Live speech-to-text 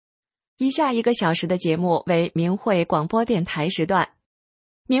以下1个小时的节目为明慧广播电台时段。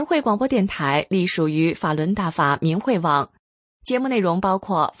明慧广播电台隶属于法轮大法明慧网，节目内容包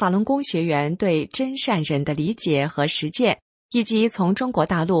括法轮功学员对真善忍的理解和实践，以及从中国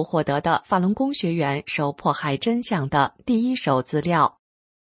大陆获得的法轮功学员受迫害真相的第一手资料。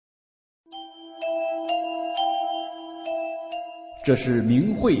这是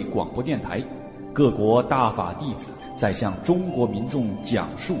明慧广播电台，各国大法弟子在向中国民众讲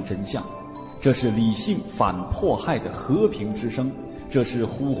述真相，这是理性反迫害的和平之声，这是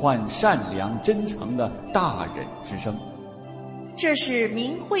呼唤善良真诚的大忍之声。这是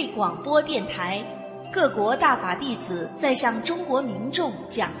明慧广播电台，各国大法弟子在向中国民众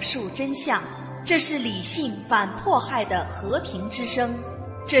讲述真相，这是理性反迫害的和平之声，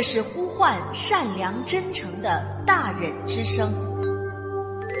这是呼唤善良真诚的大忍之声。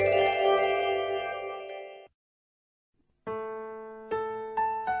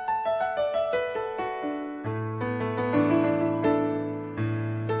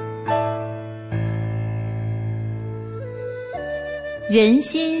人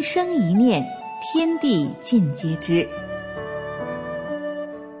心生一念，天地尽皆知。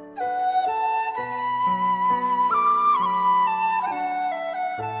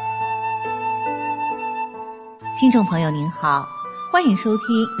听众朋友您好，欢迎收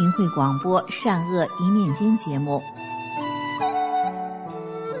听明慧广播善恶一念间节目。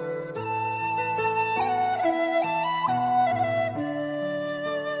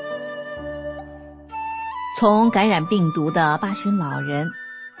从感染病毒的80旬老人，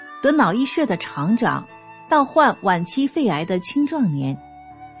得脑溢血的厂长，到患晚期肺癌的青壮年，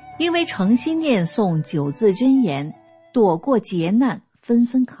因为诚心念诵9字真言，躲过劫难，纷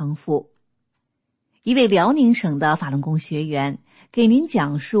纷康复。一位辽宁省的法轮功学员给您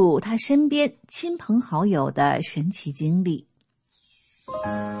讲述他身边亲朋好友的神奇经历。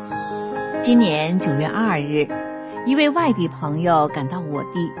今年9月2日，一位外地朋友赶到我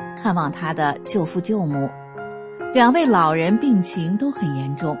地看望他的舅父舅母，2位老人病情都很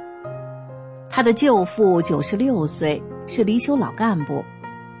严重。他的舅父96岁，是离休老干部，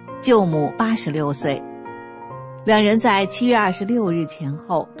舅母86岁。2人在7月26日前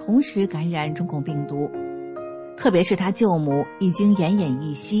后同时感染中共病毒，特别是他舅母已经奄奄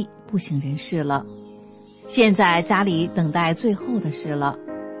一息，不省人事了。现在家里等待最后的事了，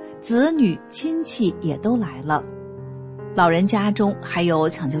子女亲戚也都来了，老人家中还有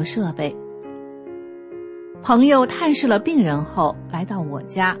抢救设备。朋友探视了病人后来到我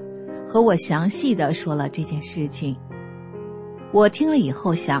家，和我详细地说了这件事情。我听了以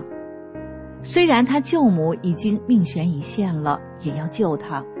后想，虽然他舅母已经命悬一线了，也要救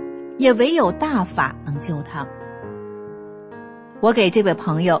他，也唯有大法能救他。我给这位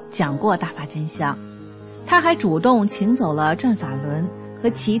朋友讲过大法真相，他还主动请走了《转法轮》和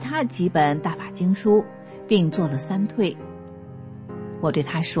其他几本大法经书，并做了3退。我对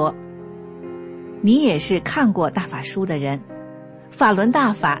他说，你也是看过大法书的人，法轮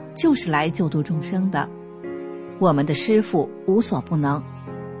大法就是来救度众生的，我们的师父无所不能。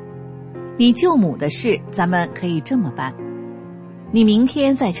你舅母的事咱们可以这么办，你明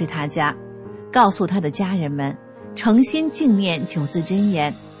天再去他家，告诉他的家人们诚心敬念9字真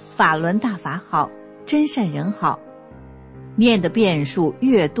言，法轮大法好，真善人好，念的遍数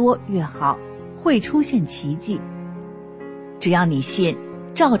越多越好，会出现奇迹。只要你信，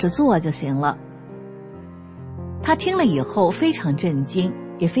照着做就行了。他听了以后非常震惊，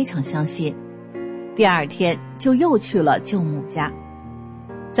也非常相信。第2天就又去了舅母家，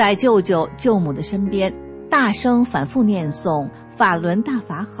在舅舅舅母的身边大声反复念诵法轮大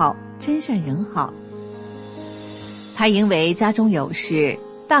法好，真善人好。他因为家中有事，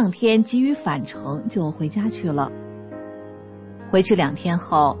当天急于返程就回家去了。回去2天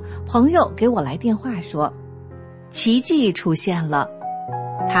后，朋友给我来电话说，奇迹出现了，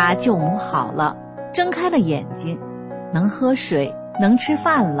他舅母好了，睁开了眼睛，能喝水，能吃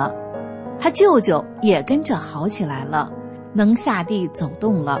饭了。他舅舅也跟着好起来了，能下地走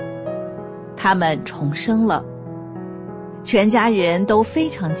动了，他们重生了。全家人都非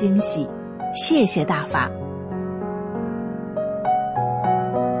常惊喜，谢谢大法。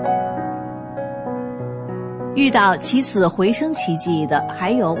遇到起死回生奇迹的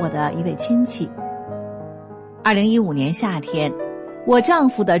还有我的一位亲戚。2015年夏天，我丈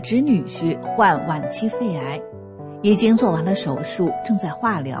夫的侄女婿患晚期肺癌，已经做完了手术，正在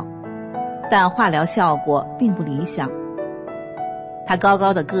化疗，但化疗效果并不理想。他高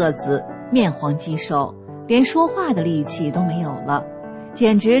高的个子，面黄肌瘦，连说话的力气都没有了，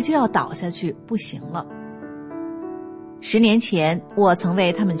简直就要倒下去，不行了。10年前，我曾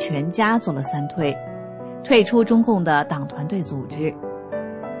为他们全家做了3退，退出中共的党团队组织。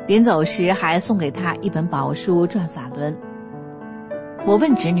临走时还送给他一本宝书《转法轮》。我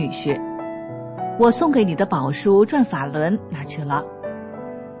问侄女婿，我送给你的宝书《转法轮》哪儿去了？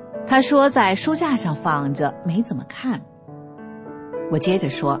他说在书架上放着，没怎么看。我接着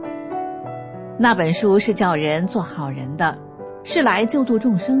说，那本书是叫人做好人的，是来救度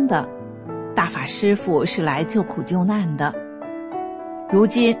众生的，大法师父是来救苦救难的。如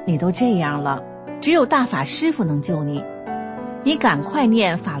今你都这样了，只有大法师父能救你，你赶快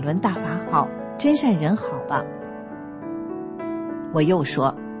念法轮大法好，真善人好吧。我又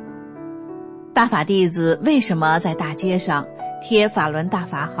说，大法弟子为什么在大街上贴法轮大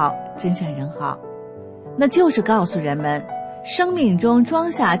法好，真善人好？那就是告诉人们，生命中装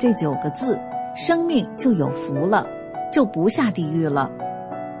下这9个字，生命就有福了，就不下地狱了。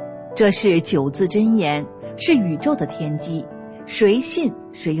这是9字真言，是宇宙的天机，谁信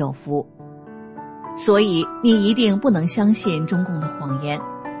谁有福。所以你一定不能相信中共的谎言。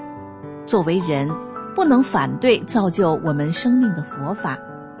作为人，不能反对造就我们生命的佛法。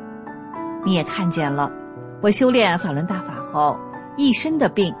你也看见了，我修炼法轮大法后，一身的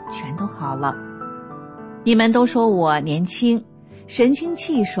病全都好了。你们都说我年轻，神清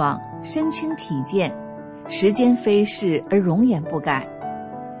气爽，身轻体健，时间飞逝而容颜不改。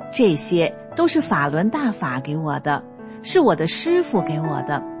这些都是法轮大法给我的，是我的师父给我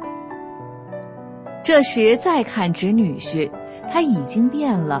的。这时再看侄女婿，他已经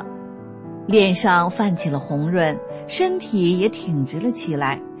变了，脸上泛起了红润，身体也挺直了起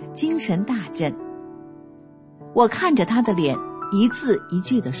来，精神大振。我看着他的脸，一字一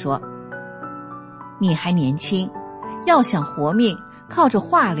句地说，你还年轻，要想活命，靠着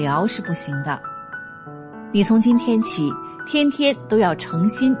化疗是不行的。你从今天起，天天都要诚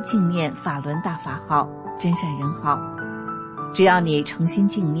心敬念法轮大法好，真善人好。只要你诚心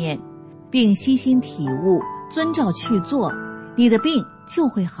敬念，并悉心体悟，遵照去做，你的病就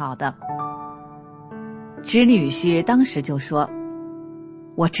会好的。侄女婿当时就说，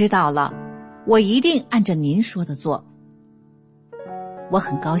我知道了，我一定按照您说的做。我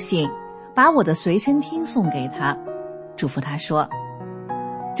很高兴，把我的随身听送给他，嘱咐他说，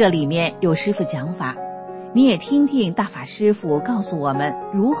这里面有师父讲法，你也听听大法师父告诉我们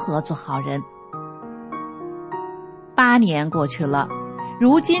如何做好人。8年过去了，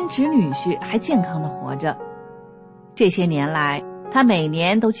如今侄女婿还健康地活着。这些年来，他每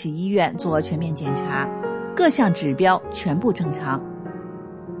年都去医院做全面检查，各项指标全部正常。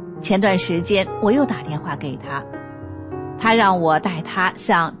前段时间我又打电话给他，他让我代他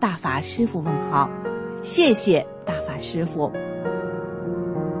向大法师父问好，谢谢大法师父。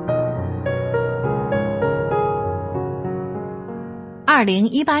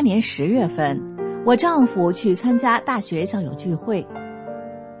2018年10月份，我丈夫去参加大学校友聚会，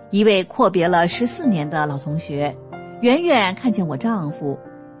一位阔别了14年的老同学，远远看见我丈夫，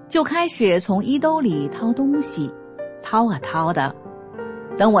就开始从衣兜里掏东西，掏啊掏的。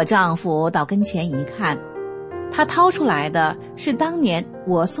等我丈夫到跟前一看，他掏出来的是当年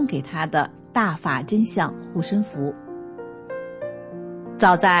我送给他的大法真相护身符。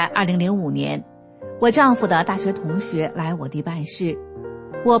早在2005年，我丈夫的大学同学来我弟办事，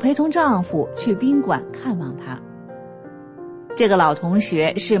我陪同丈夫去宾馆看望他。这个老同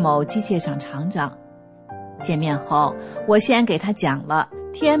学是某机械厂厂长。见面后，我先给他讲了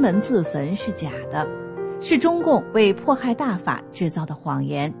天安门自焚是假的，是中共为迫害大法制造的谎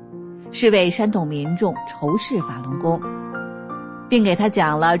言，是为煽动民众仇视法轮功，并给他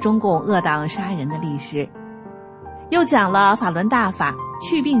讲了中共恶党杀人的历史，又讲了法轮大法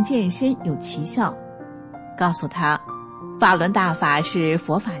祛病健身有奇效，告诉他法轮大法是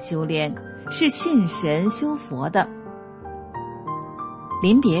佛法修炼，是信神修佛的。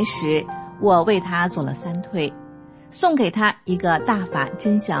临别时，我为他做了3退，送给他一个大法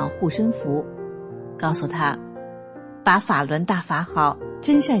真相护身符，告诉他把法轮大法好，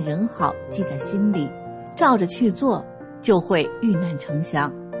真善人好记在心里，照着去做，就会遇难成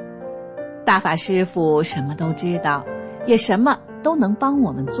祥。大法师父什么都知道，也什么都能帮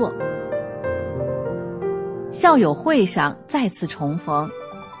我们做。校友会上再次重逢，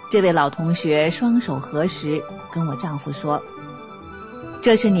这位老同学双手合十，跟我丈夫说，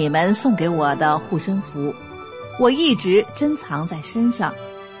这是你们送给我的护身符，我一直珍藏在身上。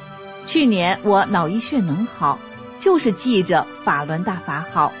去年我脑溢血能好，就是记着法轮大法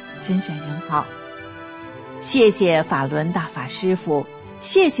好，真善人好。谢谢法轮大法师父，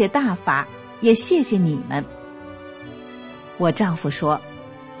谢谢大法，也谢谢你们。我丈夫说，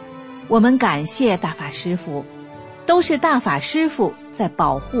我们感谢大法师父，都是大法师父在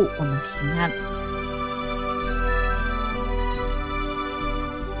保护我们平安。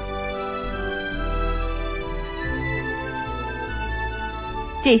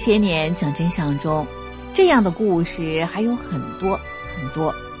这些年讲真相中，这样的故事还有很多很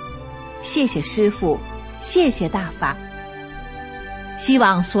多。谢谢师父，谢谢大法。希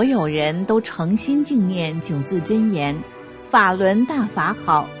望所有人都诚心敬念9字真言：法轮大法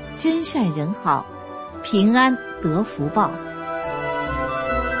好，真善人好，平安得福报。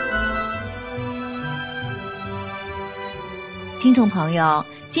听众朋友，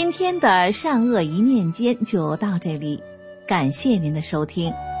今天的善恶一念间就到这里，感谢您的收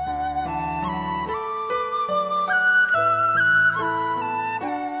听。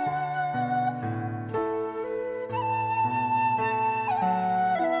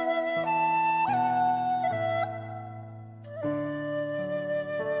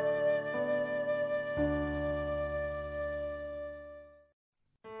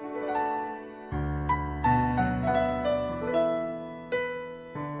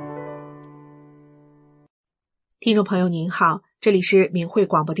听众朋友您好，这里是明慧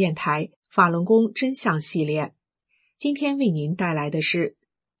广播电台法轮功真相系列。今天为您带来的是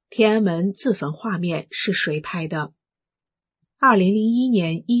天安门自焚画面是谁拍的。2001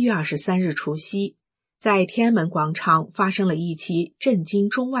年1月23日除夕，在天安门广场发生了一起震惊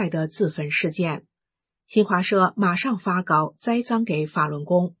中外的自焚事件。新华社马上发稿栽赃给法轮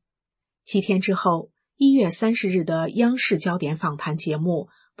功。7天之后，1月30日的央视焦点访谈节目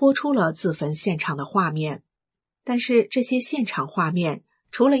播出了自焚现场的画面。但是这些现场画面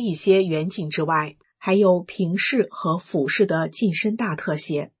除了一些远景之外，还有平视和俯视的近身大特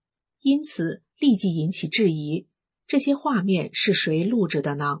写，因此立即引起质疑，这些画面是谁录制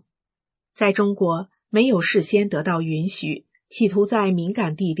的呢？在中国，没有事先得到允许，企图在敏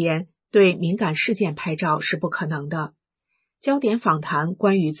感地点对敏感事件拍照是不可能的。焦点访谈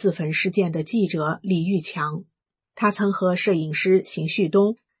关于自焚事件的记者李玉强，他曾和摄影师邢旭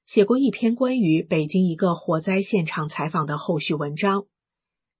东写过一篇关于北京一个火灾现场采访的后续文章。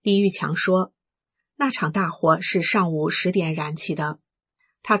李玉强说，那场大火是上午10点燃起的，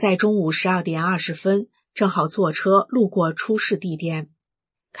他在中午12点20分正好坐车路过出事地点，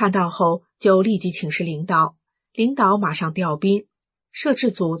看到后就立即请示领导，领导马上调兵，摄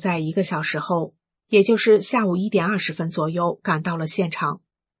制组在1个小时后，也就是下午1点20分左右赶到了现场。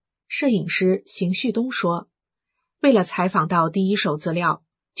摄影师邢旭东说，为了采访到第一手资料，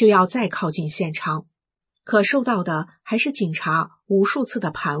就要再靠近现场，可受到的还是警察无数次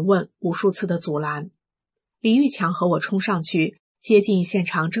的盘问，无数次的阻拦。李玉强和我冲上去接近现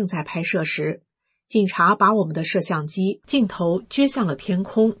场正在拍摄时，警察把我们的摄像机镜头撅向了天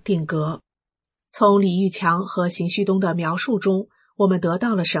空定格。从李玉强和邢旭东的描述中，我们得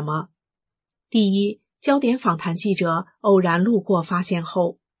到了什么？第一，焦点访谈记者偶然路过发现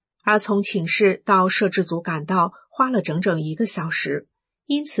后，而从请示到摄制组赶到花了整整1个小时，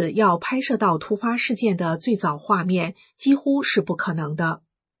因此要拍摄到突发事件的最早画面几乎是不可能的。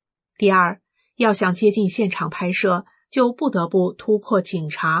第二，要想接近现场拍摄，就不得不突破警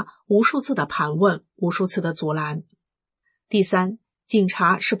察无数次的盘问，无数次的阻拦。第三，警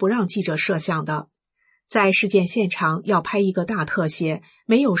察是不让记者摄像的，在事件现场要拍一个大特写，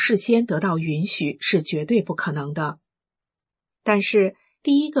没有事先得到允许是绝对不可能的。但是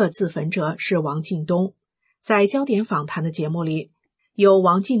第一个自焚者是王进东，在焦点访谈的节目里有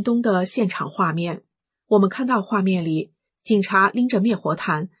王进东的现场画面，我们看到画面里，警察拎着灭火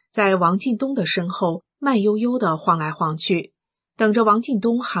毯在王进东的身后慢悠悠地晃来晃去，等着王进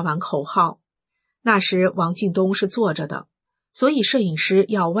东喊完口号。那时王进东是坐着的，所以摄影师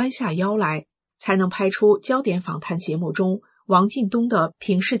要弯下腰来，才能拍出焦点访谈节目中王进东的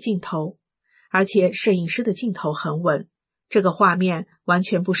平视镜头，而且摄影师的镜头很稳，这个画面完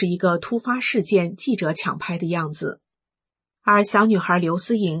全不是一个突发事件记者抢拍的样子。而小女孩刘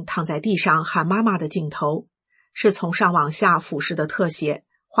思颖躺在地上喊妈妈的镜头，是从上往下俯视的特写，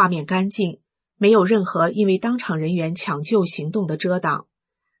画面干净，没有任何因为当场人员抢救行动的遮挡。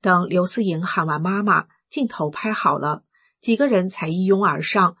等刘思颖喊完妈妈，镜头拍好了，几个人才一拥而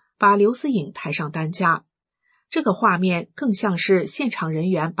上，把刘思颖抬上担架。这个画面更像是现场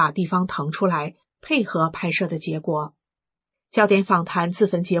人员把地方腾出来，配合拍摄的结果。焦点访谈自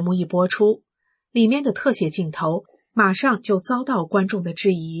焚节目一播出，里面的特写镜头马上就遭到观众的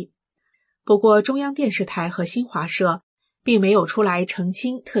质疑。不过中央电视台和新华社并没有出来澄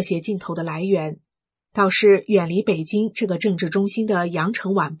清特写镜头的来源，倒是远离北京这个政治中心的羊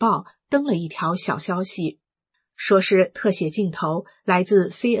城晚报登了一条小消息，说是特写镜头来自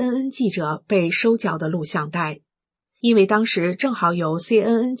CNN 记者被收缴的录像带，因为当时正好有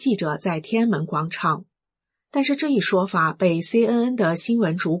CNN 记者在天安门广场。但是这一说法被 CNN 的新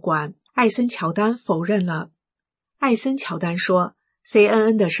闻主管艾森乔丹否认了。艾森乔丹说，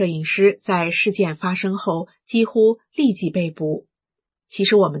 CNN 的摄影师在事件发生后几乎立即被捕。其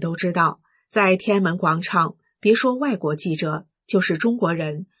实我们都知道，在天安门广场，别说外国记者，就是中国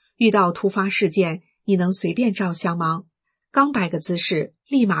人，遇到突发事件，你能随便照相吗？刚摆个姿势，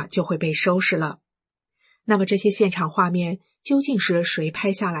立马就会被收拾了。那么这些现场画面究竟是谁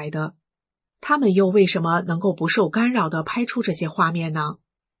拍下来的？他们又为什么能够不受干扰地拍出这些画面呢？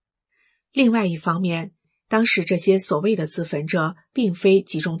另外一方面，当时这些所谓的自焚者并非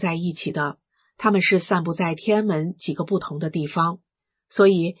集中在一起的，他们是散布在天安门几个不同的地方，所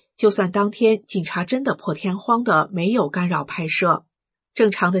以就算当天警察真的破天荒的没有干扰拍摄，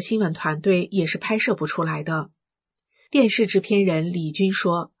正常的新闻团队也是拍摄不出来的。电视制片人李军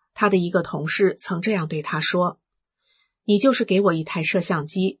说，他的一个同事曾这样对他说，你就是给我一台摄像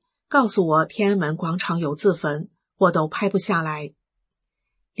机，告诉我天安门广场有自焚，我都拍不下来。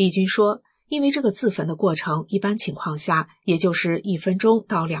李军说，因为这个自焚的过程一般情况下也就是1分钟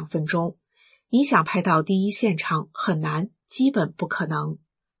到2分钟，你想拍到第一现场很难，基本不可能。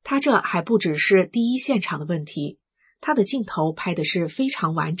他这还不只是第一现场的问题，他的镜头拍的是非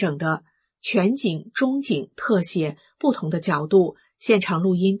常完整的，全景、中景、特写、不同的角度、现场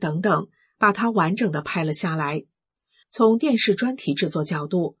录音等等，把它完整的拍了下来。从电视专题制作角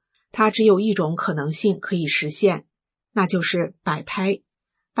度，它只有一种可能性可以实现，那就是摆拍，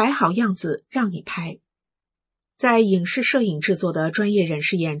摆好样子让你拍。在影视摄影制作的专业人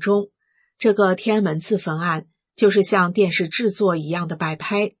士眼中，这个天安门自焚案就是像电视制作一样的摆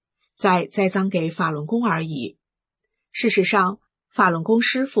拍，在栽赃给法轮功而已。事实上，法轮功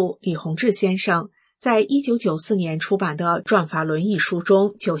师父李洪志先生在1994年出版的《转法轮》一书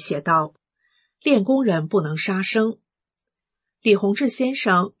中就写道，练功人不能杀生。李洪志先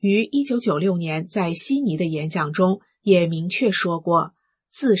生于1996年在悉尼的演讲中也明确说过，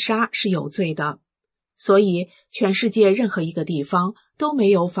自杀是有罪的，所以全世界任何一个地方都没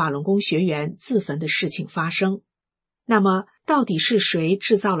有法轮功学员自焚的事情发生。那么，到底是谁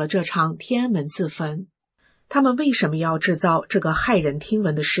制造了这场天安门自焚？他们为什么要制造这个骇人听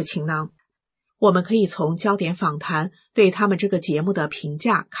闻的事情呢？我们可以从焦点访谈对他们这个节目的评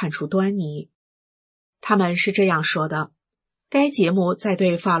价看出端倪。他们是这样说的，该节目在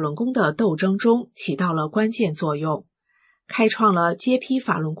对法轮功的斗争中起到了关键作用，开创了揭批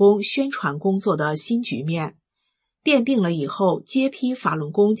法轮功宣传工作的新局面，奠定了以后揭批法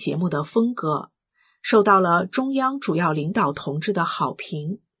轮功节目的风格，受到了中央主要领导同志的好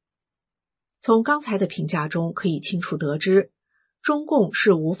评。从刚才的评价中可以清楚得知，中共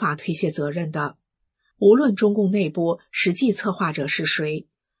是无法推卸责任的。无论中共内部实际策划者是谁，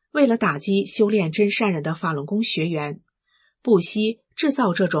为了打击修炼真善人的法轮功学员，不惜制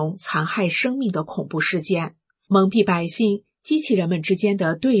造这种残害生命的恐怖事件，蒙蔽百姓，激起人们之间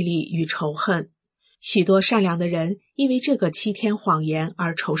的对立与仇恨。许多善良的人因为这个欺天谎言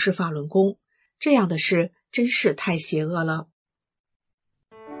而仇视法轮功，这样的事真是太邪恶了。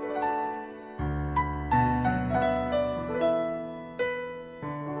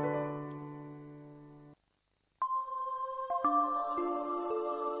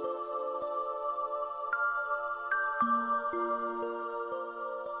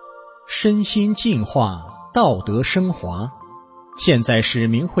身心净化，道德升华。现在是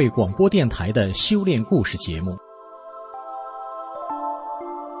明慧广播电台的修炼故事节目。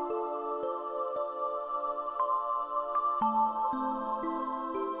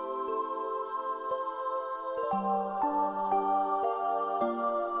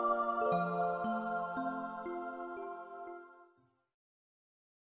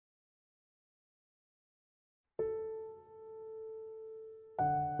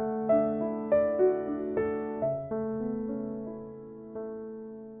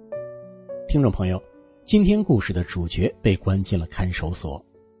听众朋友，今天故事的主角被关进了看守所。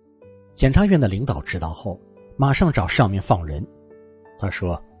检察院的领导知道后，马上找上面放人。他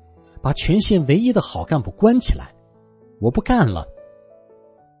说，把全县唯一的好干部关起来，我不干了。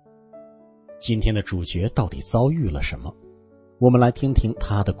今天的主角到底遭遇了什么？我们来听听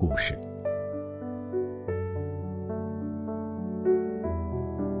他的故事。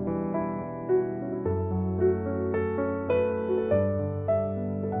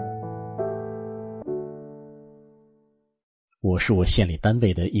我是我县里单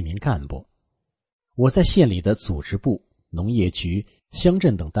位的一名干部，我在县里的组织部、农业局、乡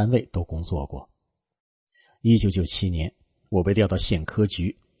镇等单位都工作过。1997年，我被调到县科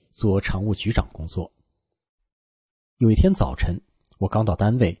局做常务局长工作。有一天早晨，我刚到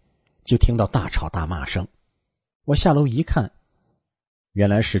单位，就听到大吵大骂声。我下楼一看，原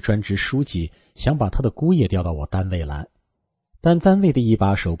来是专职书记想把他的姑爷调到我单位来，但单位的一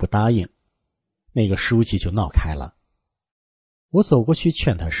把手不答应，那个书记就闹开了。我走过去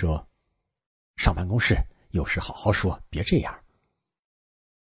劝他说，上办公室有事好好说，别这样。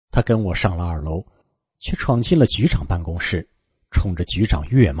他跟我上了2楼，却闯进了局长办公室，冲着局长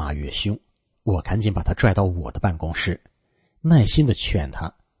越骂越凶。我赶紧把他拽到我的办公室，耐心地劝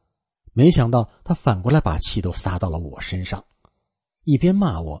他，没想到他反过来把气都撒到了我身上，一边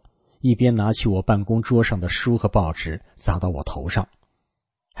骂我，一边拿起我办公桌上的书和报纸砸到我头上，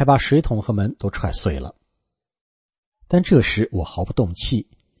还把水桶和门都踹碎了。但这时我毫不动气，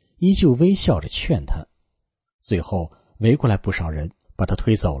依旧微笑着劝他。最后围过来不少人把他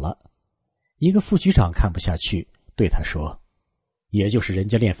推走了。一个副局长看不下去，对他说，也就是人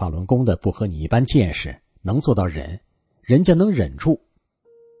家练法轮功的不和你一般见识，能做到忍，人家能忍住。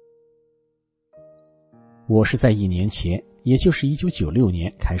我是在1年前，也就是1996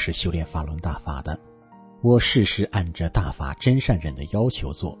年开始修炼法轮大法的。我事事按着大法真善忍的要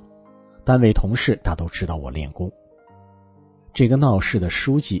求做，单位同事大都知道我练功。这个闹事的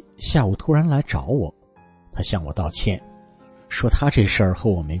书记下午突然来找我，他向我道歉，说他这事儿和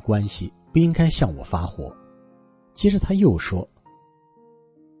我没关系，不应该向我发火。接着他又说，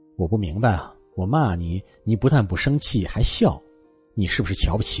我不明白啊，我骂你，你不但不生气还笑，你是不是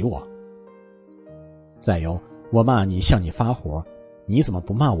瞧不起我？再有，我骂你向你发火，你怎么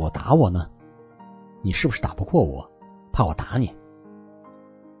不骂我打我呢？你是不是打不过我，怕我打你？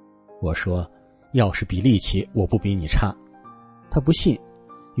我说，要是比力气，我不比你差。他不信，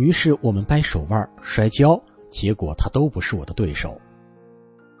于是我们掰手腕摔跤，结果他都不是我的对手。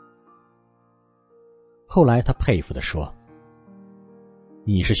后来他佩服地说，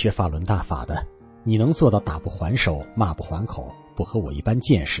你是学法轮大法的，你能做到打不还手，骂不还口，不和我一般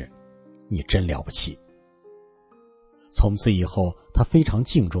见识，你真了不起。从此以后，他非常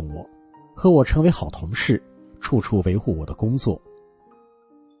敬重我，和我成为好同事，处处维护我的工作。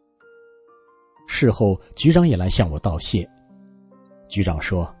事后局长也来向我道谢。局长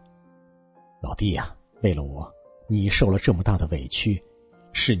说，老弟呀，为了我，你受了这么大的委屈，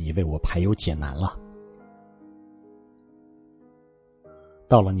是你为我排忧解难了。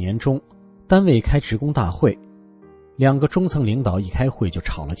到了年终，单位开职工大会，2个中层领导一开会就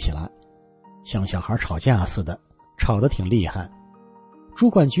吵了起来，像小孩吵架似的，吵得挺厉害。主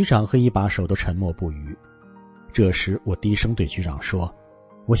管局长和一把手都沉默不语。这时我低声对局长说，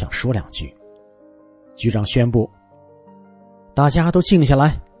我想说2句。局长宣布，大家都静下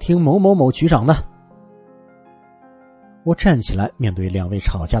来，听某某某局长的。我站起来面对2位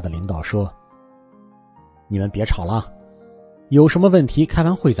吵架的领导说，你们别吵了，有什么问题开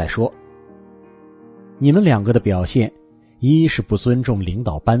完会再说。你们2个的表现，一是不尊重领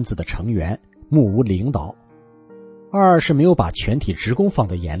导班子的成员，目无领导；二是没有把全体职工放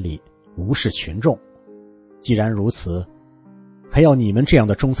在眼里，无视群众。既然如此，还要你们这样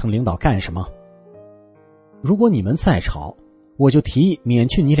的中层领导干什么？如果你们再吵，我就提议免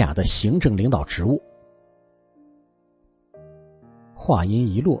去你俩的行政领导职务。话音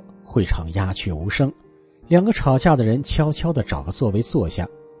一落，会场鸦雀无声，2个吵架的人悄悄地找个座位坐下，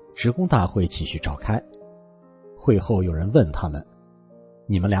职工大会继续召开。会后有人问他们，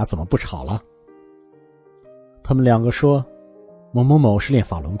你们俩怎么不吵了？他们2个说，某某某是练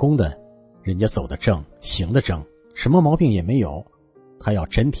法轮功的，人家走得正，行得正，什么毛病也没有，他要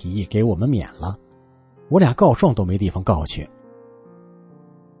真提议给我们免了，我俩告状都没地方告去。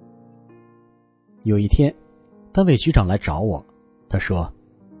有一天，单位局长来找我，他说，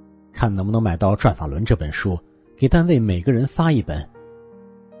看能不能买到《转法轮》这本书，给单位每个人发1本。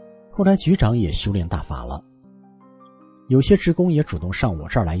后来局长也修炼大法了，有些职工也主动上我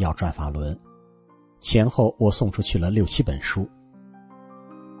这儿来要《转法轮》，前后我送出去了6、7本书。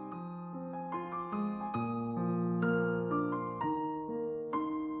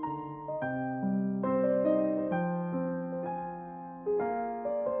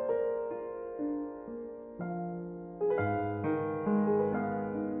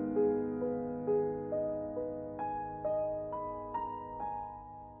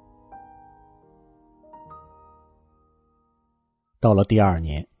到了第2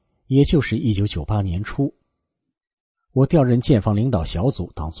年，也就是1998年初，我调任建房领导小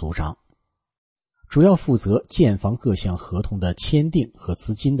组当组长，主要负责建房各项合同的签订和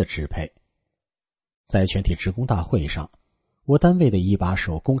资金的支配。在全体职工大会上，我单位的一把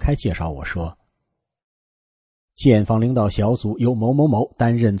手公开介绍我说，建房领导小组由某某某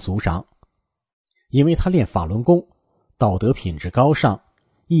担任组长，因为他练法轮功，道德品质高尚，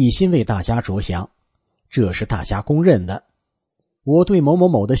一心为大家着想，这是大家公认的。我对某某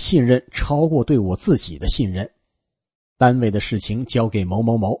某的信任超过对我自己的信任，单位的事情交给某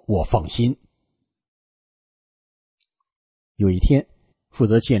某某，我放心。有一天，负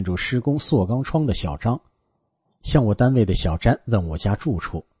责建筑施工塑钢窗的小张向我单位的小詹问我家住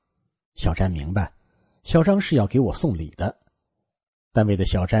处。小詹明白，小张是要给我送礼的。单位的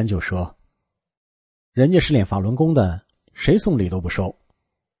小詹就说：“人家是练法轮功的，谁送礼都不收。”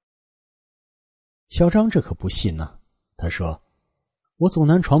小张这可不信呢，他说：“我走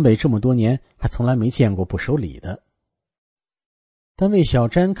南闯北这么多年，还从来没见过不收礼的。”单位小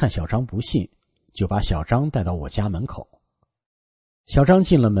詹看小张不信，就把小张带到我家门口。小张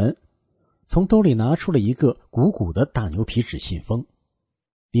进了门，从兜里拿出了一个鼓鼓的大牛皮纸信封，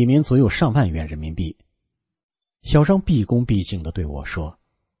里面足有上万元人民币。小张毕恭毕敬地对我说：“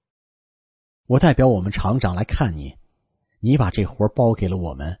我代表我们厂长来看你，你把这活包给了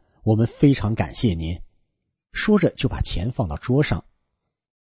我们，我们非常感谢您。”说着就把钱放到桌上，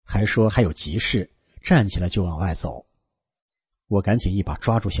还说还有急事，站起来就往外走。我赶紧一把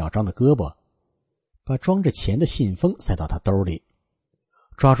抓住小张的胳膊，把装着钱的信封塞到他兜里，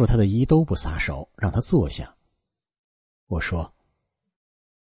抓住他的衣兜不撒手，让他坐下。我说：“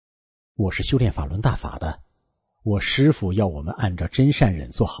我是修炼法轮大法的，我师父要我们按照真善忍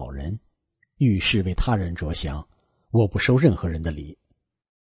做好人，遇事为他人着想，我不收任何人的礼。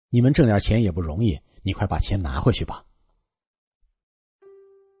你们挣点钱也不容易，你快把钱拿回去吧。”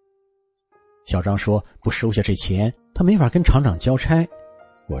小张说：“不收下这钱，他没法跟厂长交差。”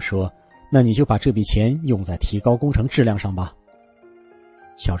我说：“那你就把这笔钱用在提高工程质量上吧。”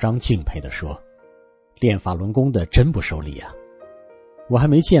小张敬佩地说：“练法轮功的真不收礼啊，我还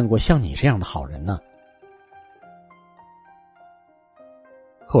没见过像你这样的好人呢。”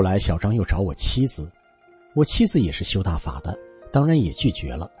后来小张又找我妻子，我妻子也是修大法的，当然也拒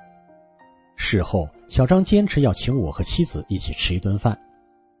绝了。事后小张坚持要请我和妻子一起吃一顿饭，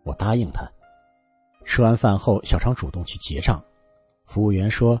我答应他。吃完饭后，小张主动去结账，服务员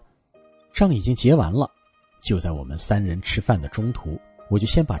说账已经结完了。就在我们3人吃饭的中途，我就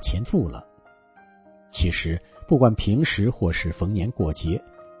先把钱付了。其实不管平时或是逢年过节，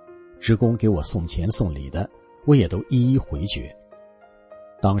职工给我送钱送礼的，我也都一一回绝。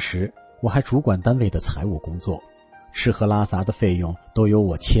当时我还主管单位的财务工作，吃喝拉撒的费用都由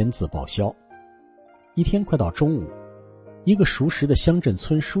我签字报销。一天快到中午，一个熟识的乡镇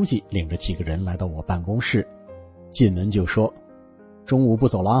村书记领着几个人来到我办公室，进门就说：“中午不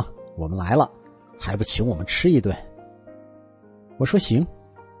走了啊，我们来了，还不请我们吃一顿？”我说行。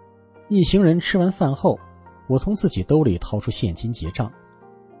一行人吃完饭后，我从自己兜里掏出现金结账，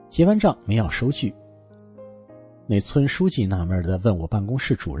结完账没要收据。那村书记纳闷地问我办公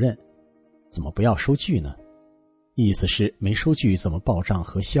室主任：“怎么不要收据呢？”意思是没收据怎么报账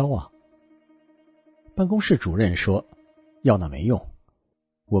核销啊？办公室主任说：“要那没用，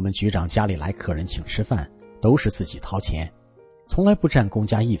我们局长家里来客人请吃饭都是自己掏钱，从来不占公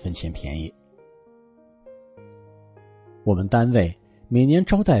家1分钱便宜。”我们单位每年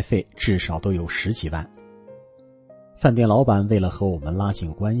招待费至少都有10几万，饭店老板为了和我们拉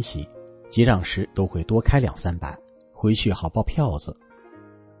近关系，结账时都会多开200-300，回去好报票子。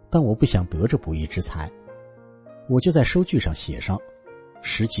但我不想得这不义之财，我就在收据上写上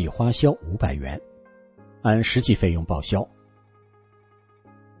实际花销500元，按实际费用报销。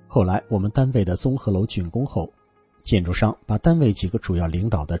后来我们单位的综合楼竣工后，建筑商把单位几个主要领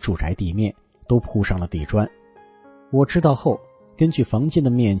导的住宅地面都铺上了地砖。我知道后，根据房间的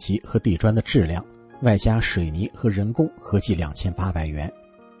面积和地砖的质量，外加水泥和人工合计2800元，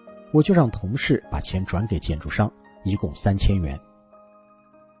我就让同事把钱转给建筑商，一共3000元。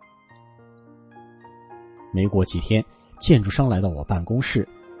没过几天，建筑商来到我办公室，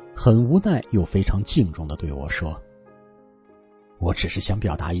很无奈又非常敬重地对我说：“我只是想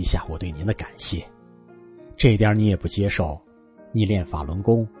表达一下我对您的感谢，这点你也不接受，你练法轮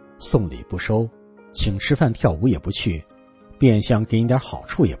功，送礼不收，请吃饭跳舞也不去，变相给你点好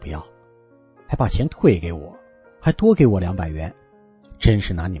处也不要，还把钱退给我，还多给我200元，真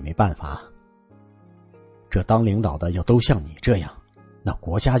是拿你没办法。这当领导的要都像你这样，那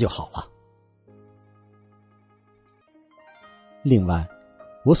国家就好了。”另外，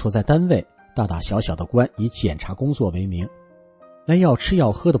我所在单位大大小小的官以检查工作为名，来要吃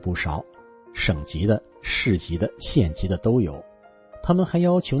要喝的不少，省级的、市级的、县级的都有，他们还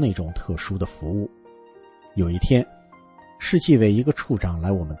要求那种特殊的服务。有一天，市纪委一个处长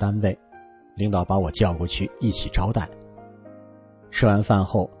来我们单位，领导把我叫过去一起招待。吃完饭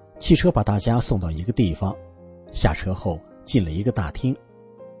后，汽车把大家送到一个地方，下车后进了一个大厅，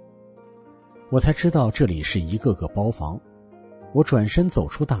我才知道这里是一个个包房。我转身走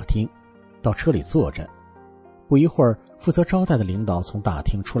出大厅，到车里坐着。不一会儿，负责招待的领导从大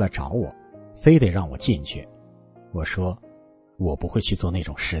厅出来找我，非得让我进去。我说我不会去做那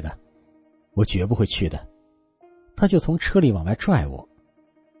种事的，我绝不会去的。他就从车里往外拽我，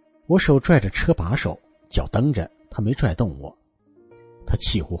我手拽着车把手，脚蹬着，他没拽动我。他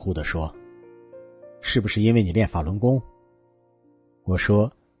气呼呼地说：“是不是因为你练法轮功？”我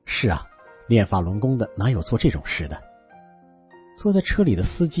说，是啊，练法轮功的哪有做这种事的？坐在车里的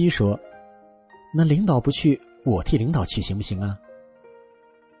司机说，那领导不去，我替领导去行不行啊？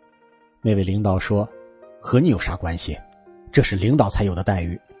那位领导说，和你有啥关系？这是领导才有的待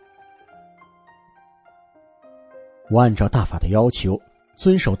遇。我按照大法的要求，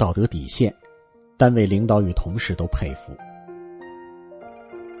遵守道德底线，单位领导与同事都佩服。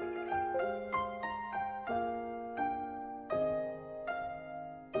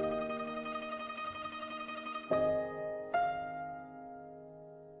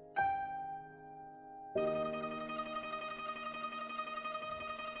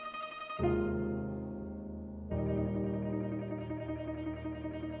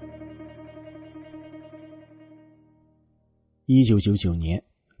1999年，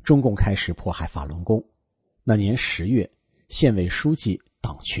中共开始迫害法轮功。那年10月，县委书记、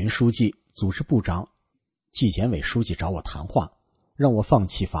党群书记、组织部长、纪检委书记找我谈话，让我放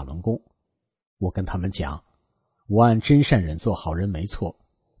弃法轮功。我跟他们讲，我按真善忍做好人没错，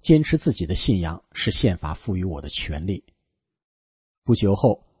坚持自己的信仰是宪法赋予我的权利。不久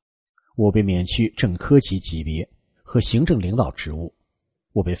后，我被免去正科级级别和行政领导职务，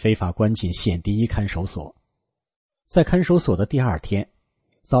我被非法关进县第一看守所。在看守所的第二天，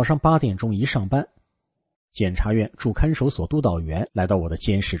早上8点钟一上班，检察院驻看守所督导员来到我的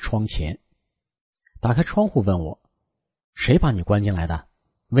监视窗前，打开窗户问我，谁把你关进来的？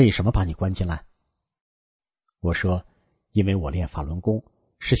为什么把你关进来？我说，因为我练法轮功，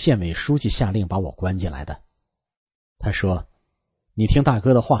是县委书记下令把我关进来的。他说，你听大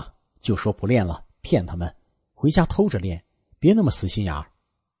哥的话，就说不练了，骗他们，回家偷着练，别那么死心眼儿。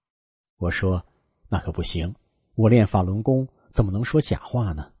我说，那可不行，我练法轮功怎么能说假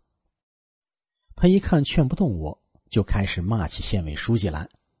话呢？他一看劝不动我，就开始骂起县委书记来，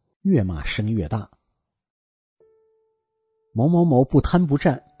越骂声越大。某某某不贪不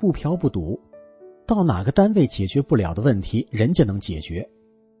占，不嫖不赌，到哪个单位解决不了的问题，人家能解决，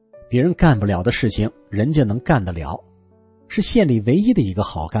别人干不了的事情，人家能干得了，是县里唯一的一个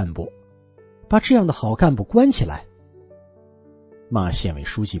好干部，把这样的好干部关起来。骂县委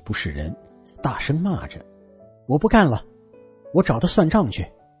书记不是人，大声骂着，我不干了，我找他算账去。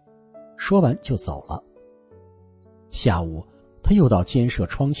说完就走了。下午他又到监舍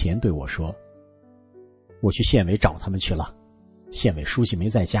窗前对我说，我去县委找他们去了，县委书记没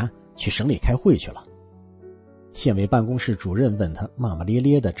在家，去省里开会去了。县委办公室主任问他骂骂咧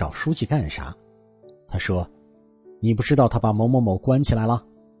咧的找书记干啥，他说，你不知道他把某某某关起来了？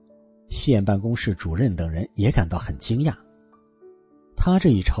县办公室主任等人也感到很惊讶。他这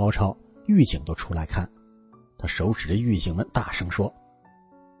一吵吵，狱警都出来看，他手指着狱警们大声说，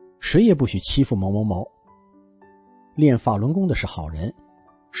谁也不许欺负某某某，练法轮功的是好人，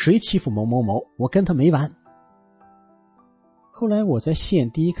谁欺负某某某，我跟他没完。后来我在县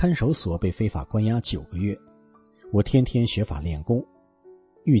第一看守所被非法关押9个月，我天天学法练功。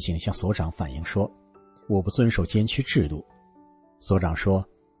狱警向所长反映说，我不遵守监区制度。所长说，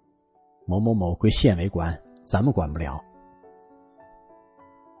某某某归县委管，咱们管不了。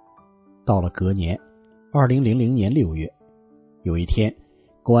到了隔年2000年6月，有一天，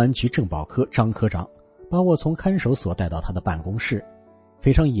公安局政保科张科长把我从看守所带到他的办公室，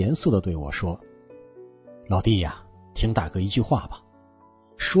非常严肃地对我说，老弟呀，听大哥一句话吧，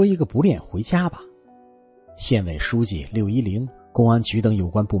说一个不练回家吧。县委书记、610、公安局等有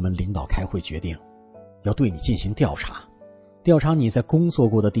关部门领导开会决定，要对你进行调查，调查你在工作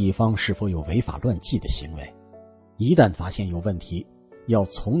过的地方是否有违法乱纪的行为，一旦发现有问题，要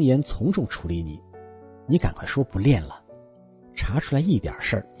从严从重处理你。你赶快说不练了，查出来一点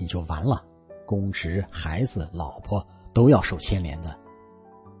事儿你就完了，公职、孩子、老婆都要受牵连的。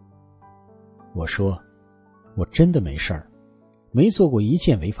我说，我真的没事儿，没做过一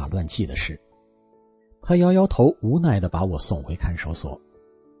件违法乱纪的事。他摇摇头，无奈地把我送回看守所。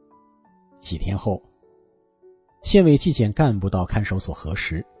几天后，县委纪检干部到看守所核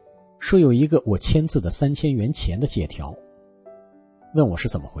实，说有一个我签字的3000元钱的借条，问我是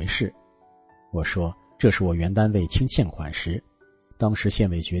怎么回事。我说，这是我原单位清欠款时，当时县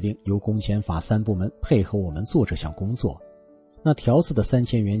委决定由公检法3部门配合我们做这项工作，那条子的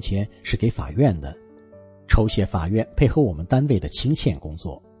3000元钱是给法院的，酬谢法院配合我们单位的清欠工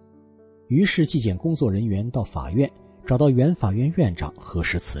作。于是纪检工作人员到法院找到原法院院长核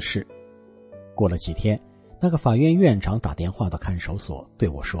实此事。过了几天，那个法院院长打电话到看守所对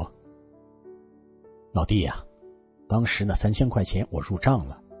我说，老弟呀，当时那3000块钱我入账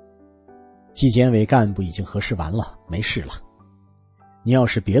了，纪检委干部已经核实完了，没事了。你要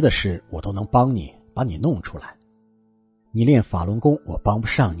是别的事，我都能帮你把你弄出来，你练法轮功我帮不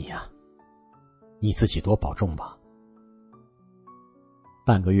上你啊，你自己多保重吧。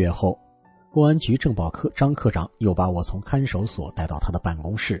半个月后，公安局政保科张科长又把我从看守所带到他的办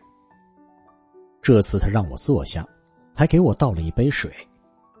公室。这次他让我坐下，还给我倒了一杯水，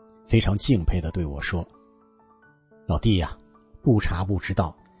非常敬佩地对我说：“老弟呀，不查不知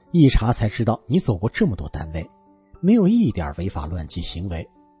道，一查才知道你走过这么多单位，没有一点违法乱纪行为，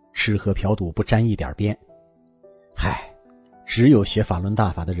吃喝嫖赌不沾一点边。嗨，只有学法轮大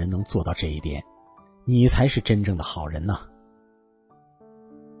法的人能做到这一点，你才是真正的好人呐。”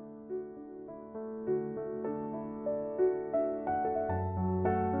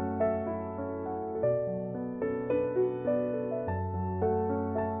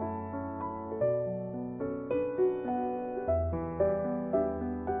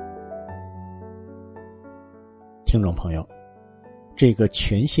听众朋友，这个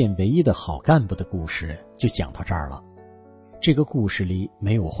全县唯一的好干部的故事就讲到这儿了。这个故事里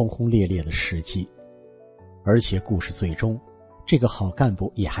没有轰轰烈烈的事迹，而且故事最终，这个好干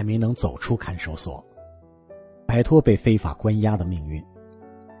部也还没能走出看守所，摆脱被非法关押的命运。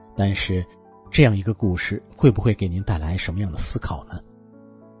但是，这样一个故事会不会给您带来什么样的思考呢？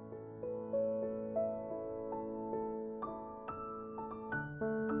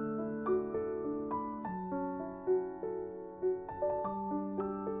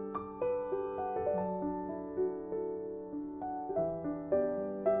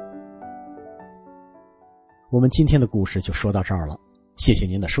我们今天的故事就说到这儿了，谢谢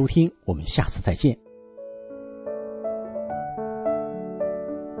您的收听，我们下次再见。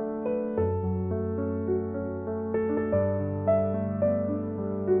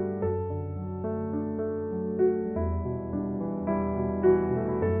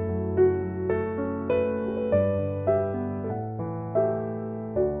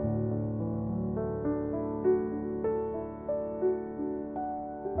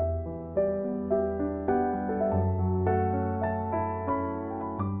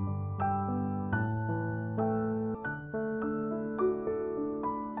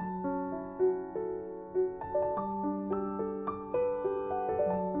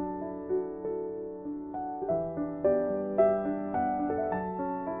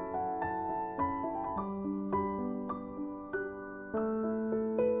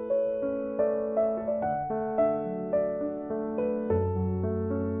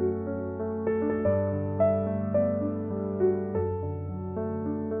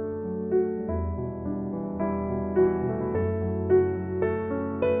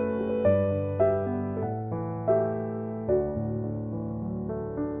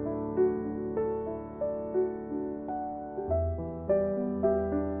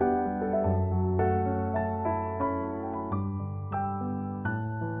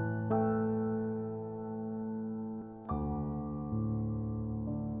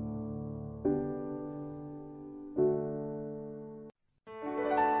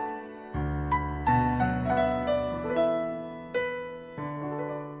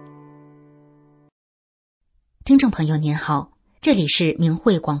听众朋友您好，这里是明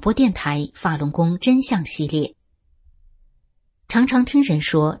慧广播电台法轮功真相系列。常常听人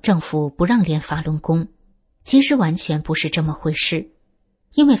说政府不让练法轮功，其实完全不是这么回事，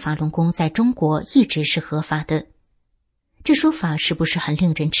因为法轮功在中国一直是合法的。这说法是不是很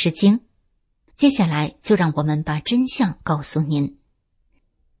令人吃惊？接下来就让我们把真相告诉您。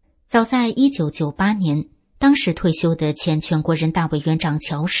早在1998年，当时退休的前全国人大委员长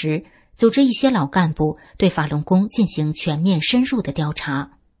乔石组织一些老干部对法轮功进行全面深入的调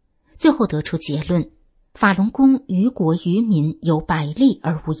查，最后得出结论：法轮功于国于民有百利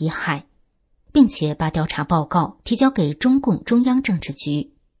而无一害，并且把调查报告提交给中共中央政治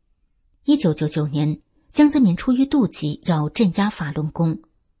局。1999年，江泽民出于妒忌要镇压法轮功，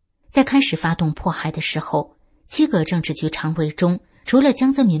在开始发动迫害的时候，7个政治局常委中，除了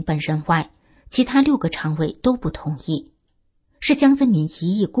江泽民本人外，其他6个常委都不同意。是江泽民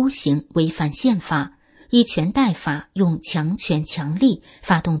一意孤行，违反宪法，以权代法，用强权强力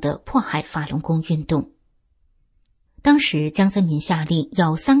发动的迫害法轮功运动。当时江泽民下令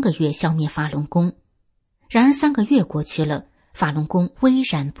要3个月消灭法轮功，然而3个月过去了，法轮功巍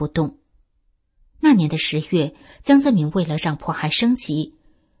然不动。那年的10月，江泽民为了让迫害升级，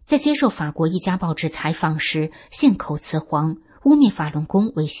在接受法国一家报纸采访时信口雌黄，污蔑法轮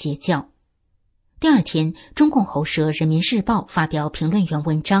功为邪教。第二天，中共喉舌《人民日报》发表评论员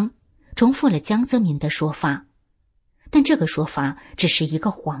文章，重复了江泽民的说法，但这个说法只是一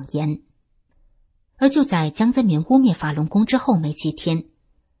个谎言。而就在江泽民污蔑法轮功之后没几天，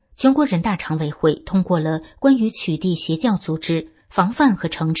全国人大常委会通过了关于取缔邪教组织、防范和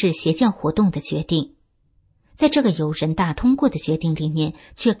惩治邪教活动的决定。在这个由人大通过的决定里面，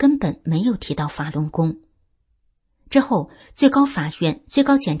却根本没有提到法轮功。之后，最高法院、最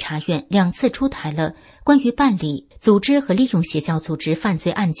高检察院2次出台了关于办理组织和利用邪教组织犯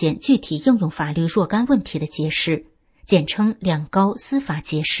罪案件具体应用法律若干问题的解释，简称2高司法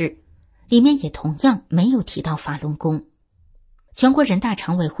解释，里面也同样没有提到法轮功。全国人大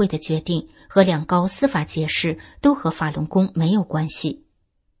常委会的决定和2高司法解释都和法轮功没有关系，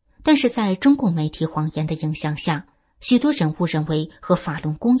但是在中共媒体谎言的影响下，许多人物认为和法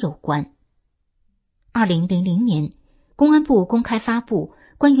轮功有关。2000年，公安部公开发布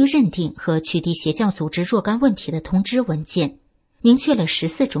关于认定和取缔邪教组织若干问题的通知文件，明确了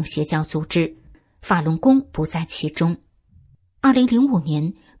14种邪教组织，法轮功不在其中。2005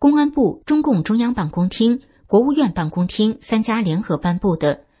年，公安部、中共中央办公厅、国务院办公厅3家联合颁布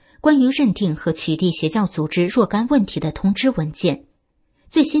的关于认定和取缔邪教组织若干问题的通知文件，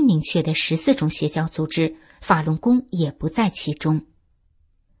最新明确的14种邪教组织，法轮功也不在其中。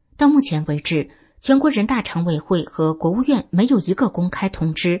到目前为止，全国人大常委会和国务院没有一个公开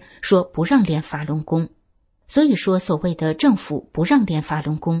通知说不让练法轮功，所以说所谓的政府不让练法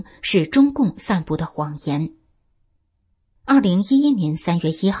轮功是中共散布的谎言。2011年3月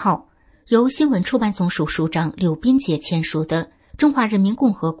1号，由新闻出版总署署长柳斌杰签署的《中华人民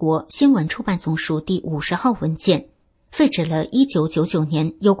共和国新闻出版总署第50号文件》，废止了1999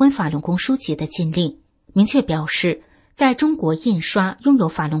年有关法轮功书籍的禁令，明确表示在中国印刷拥有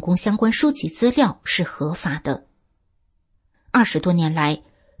法轮功相关书籍资料是合法的。20多年来，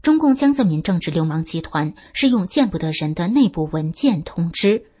中共江泽民政治流氓集团是用见不得人的内部文件通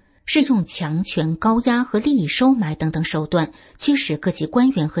知，是用强权高压和利益收买等等手段驱使各级官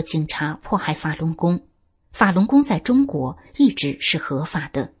员和警察迫害法轮功。法轮功在中国一直是合法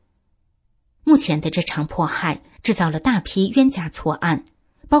的。目前的这场迫害制造了大批冤假错案，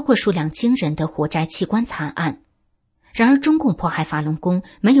包括数量惊人的火灾器官惨案。然而中共迫害法轮功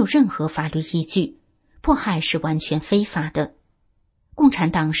没有任何法律依据，迫害是完全非法的。共产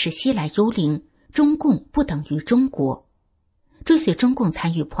党是西来幽灵，中共不等于中国。追随中共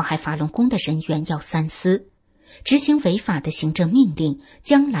参与迫害法轮功的人员要三思，执行违法的行政命令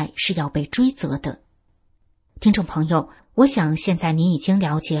将来是要被追责的。听众朋友，我想现在您已经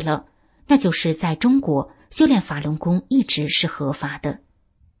了解了，那就是在中国修炼法轮功一直是合法的。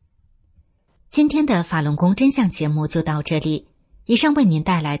今天的法轮功真相节目就到这里，以上为您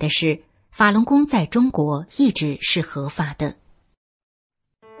带来的是法轮功在中国一直是合法的。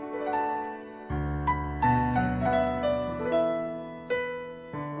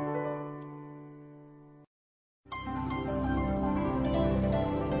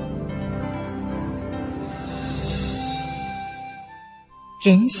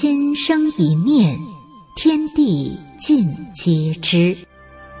人心生一念，天地尽皆知。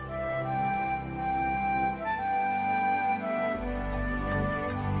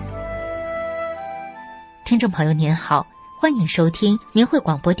听众朋友您好，欢迎收听明慧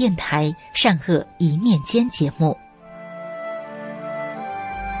广播电台善恶一念间节目。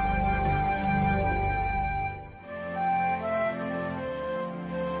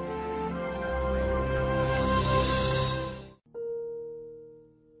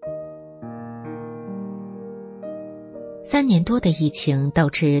3年多的疫情导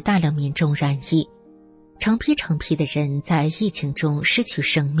致大量民众染疫，成批的人在疫情中失去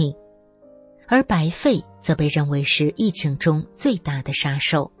生命，而白肺则被认为是疫情中最大的杀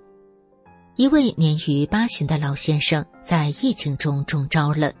手。一位年逾80的老先生在疫情中中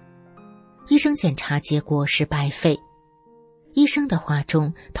招了，医生检查结果是白肺。医生的话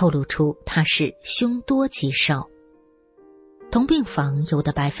中透露出他是凶多吉少。同病房有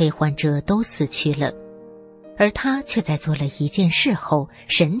的白肺患者都死去了，而他却在做了一件事后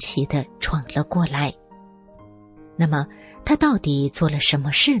神奇地闯了过来。那么他到底做了什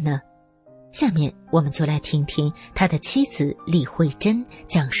么事呢？下面我们就来听听他的妻子李慧珍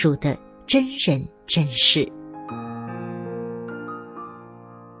讲述的真人真事。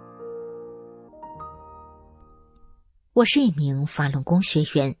我是一名法轮功学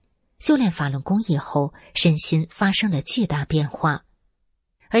员，修炼法轮功以后，身心发生了巨大变化，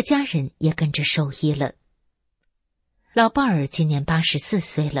而家人也跟着受益了。老伴儿今年84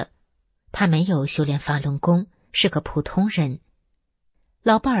岁了，他没有修炼法轮功，是个普通人。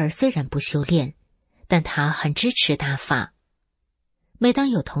老伴儿虽然不修炼，但他很支持大法。每当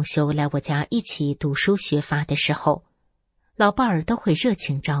有同修来我家一起读书学法的时候，老伴儿都会热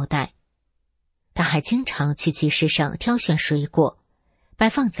情招待。他还经常去集市上挑选水果，摆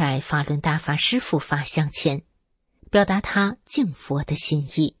放在法轮大法师父法像前，表达他敬佛的心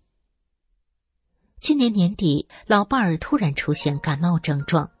意。去年年底，老伴儿突然出现感冒症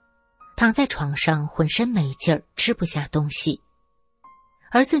状，躺在床上浑身没劲儿，吃不下东西。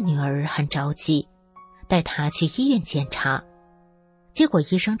儿子女儿很着急，带他去医院检查，结果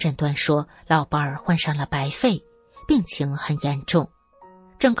医生诊断说老伴儿患上了白肺，病情很严重，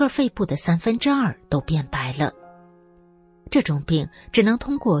整个肺部的2/3都变白了。这种病只能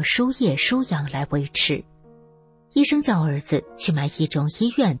通过输液输氧来维持。医生叫儿子去买一种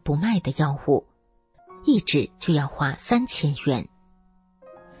医院不卖的药物，一支就要花3000元。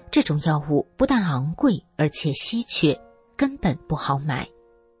这种药物不但昂贵，而且稀缺，根本不好买。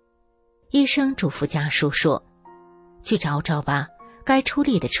医生嘱咐家属说，去找找吧，该出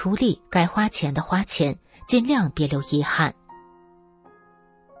力的出力，该花钱的花钱，尽量别留遗憾。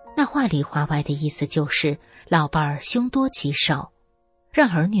那话里话外的意思就是老伴儿凶多吉少，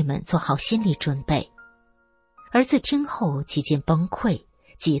让儿女们做好心理准备。儿子听后几近崩溃，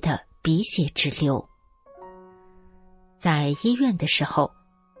急得鼻血直流。在医院的时候，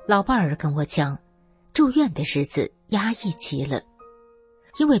老伴儿跟我讲，住院的日子压抑极了，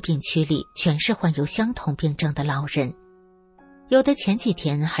因为病区里全是患有相同病症的老人，有的前几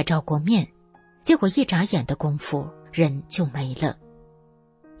天还照过面，结果一眨眼的功夫人就没了。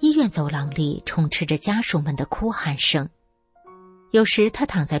医院走廊里充斥着家属们的哭喊声，有时他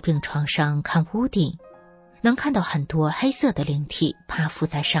躺在病床上看屋顶，能看到很多黑色的灵体趴伏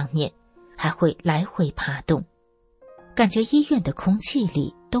在上面，还会来回爬动，感觉医院的空气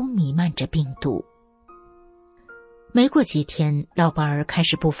里都弥漫着病毒。没过几天，老伴儿开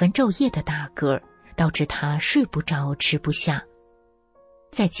始不分昼夜的打嗝，导致他睡不着吃不下。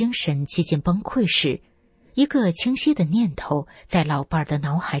在精神几近崩溃时，一个清晰的念头在老伴儿的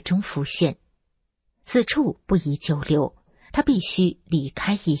脑海中浮现，此处不宜久留，他必须离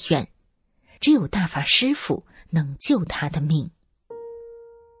开医院，只有大法师父能救他的命。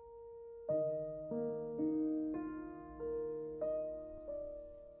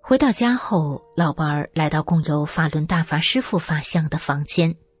回到家后，老伴儿来到供有法轮大法师父法像的房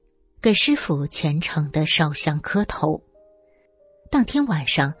间，给师父虔诚地烧香磕头。当天晚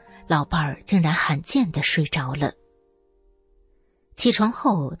上，老伴儿竟然罕见地睡着了。起床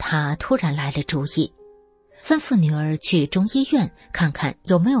后，他突然来了主意，吩咐女儿去中医院看看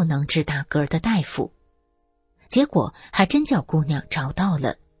有没有能治打嗝的大夫。结果还真叫姑娘找到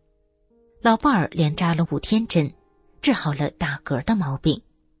了。老伴儿连扎了5天针，治好了打嗝的毛病，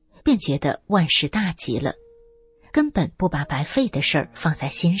便觉得万事大吉了，根本不把白肺的事儿放在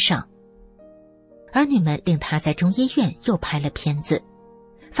心上。儿女们令他在中医院又拍了片子，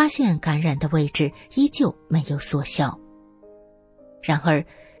发现感染的位置依旧没有缩小。然而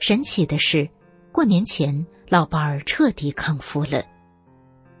神奇的是，过年前老伴儿彻底康复了。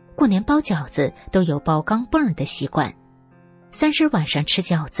过年包饺子都有包钢镚的习惯，30晚上吃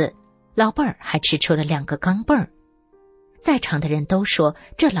饺子，老伴儿还吃出了2个钢镚。在场的人都说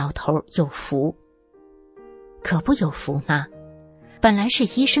这老头有福。可不有福吗？本来是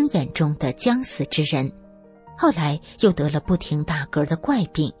医生眼中的将死之人，后来又得了不停打嗝的怪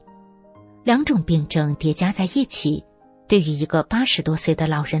病，2种病症叠加在一起，对于一个80多岁的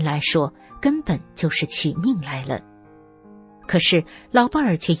老人来说，根本就是取命来了。可是老伴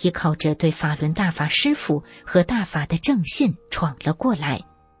儿却依靠着对法轮大法师父和大法的正信闯了过来，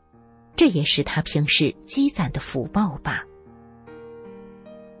这也是他平时积攒的福报吧。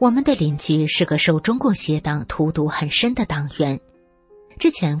我们的邻居是个受中共邪党荼毒很深的党员，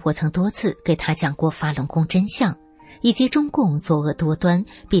之前我曾多次给他讲过法轮功真相，以及中共作恶多端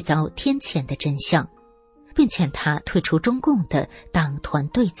必遭天谴的真相，并劝他退出中共的党团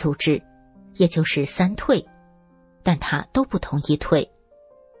队组织，也就是3退，但他都不同意退。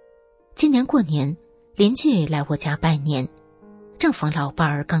今年过年，邻居来我家拜年，正逢老伴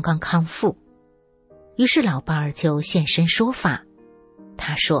儿刚刚康复，于是老伴儿就现身说法。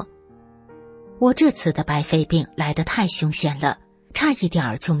他说，我这次的白肺病来得太凶险了，差一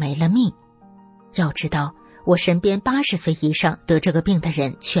点就没了命。要知道，我身边80岁以上得这个病的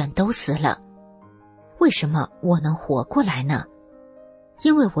人全都死了，为什么我能活过来呢？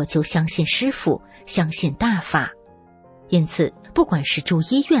因为我就相信师父，相信大法，因此不管是住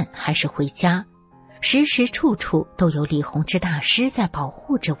医院还是回家，时时处处都有李洪志大师在保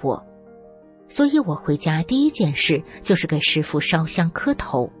护着我，所以我回家第一件事就是给师父烧香磕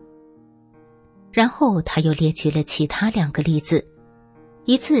头。然后他又列举了其他2个例子，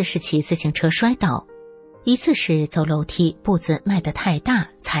一次是骑自行车摔倒，一次是走楼梯步子迈得太大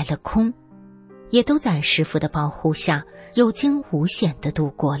踩了空，也都在师父的保护下有惊无险地度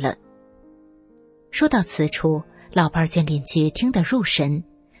过了。说到此处，老伴儿见邻居听得入神，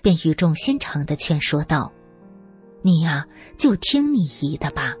便语重心长地劝说道，你呀，就听你姨的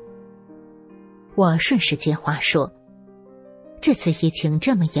吧。我顺势接话说，这次疫情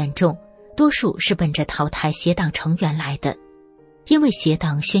这么严重，多数是奔着淘汰邪党成员来的，因为邪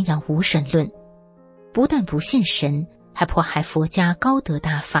党宣扬无神论。不但不信神，还迫害佛家高德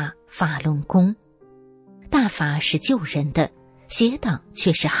大法法轮功。大法是救人的，邪党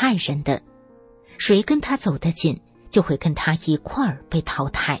却是害人的，谁跟他走得近，就会跟他一块儿被淘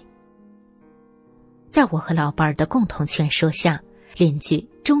汰。在我和老伴儿的共同劝说下，邻居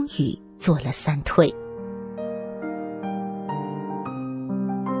终于做了3退。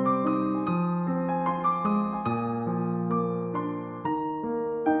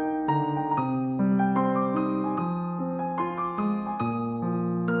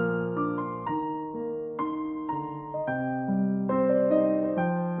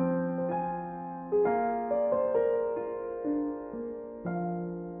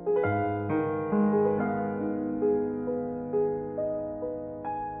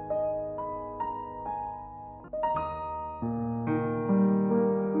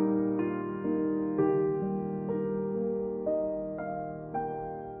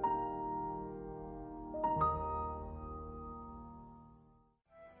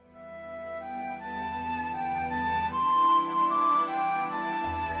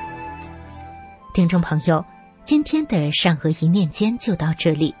听众朋友，今天的善恶一念间就到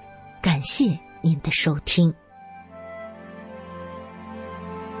这里，感谢您的收听。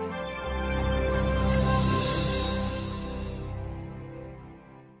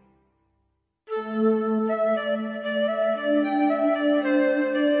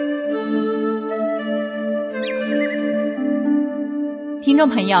听众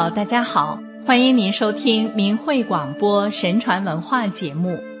朋友大家好，欢迎您收听明慧广播神传文化节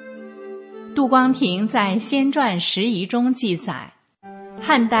目。杜光庭在《仙传拾遗》中记载，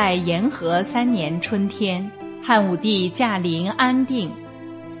汉代延和3年春天，汉武帝驾临安定，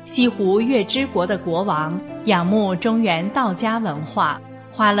西湖月支国的国王仰慕中原道家文化，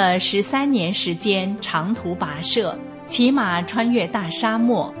花了13年时间长途跋涉，骑马穿越大沙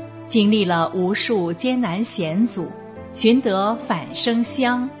漠，经历了无数艰难险阻，寻得返生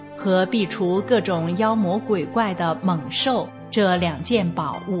香和避除各种妖魔鬼怪的猛兽这2件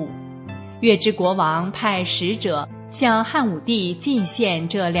宝物。月支国王派使者向汉武帝进献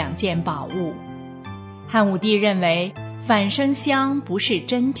这2件宝物。汉武帝认为返生香不是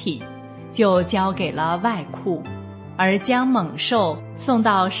真品，就交给了外库，而将猛兽送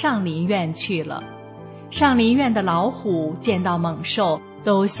到上林苑去了。上林苑的老虎见到猛兽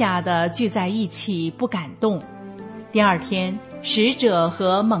都吓得聚在一起不敢动。第2天，使者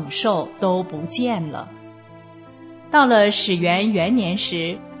和猛兽都不见了。到了始元元年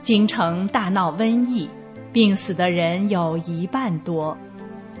时，京城大闹瘟疫，病死的人有1半多。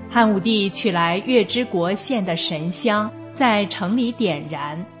汉武帝取来月支国献的神香，在城里点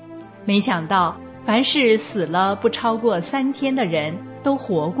燃，没想到凡是死了不超过3天的人都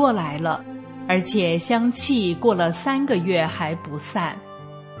活过来了，而且香气过了3个月还不散。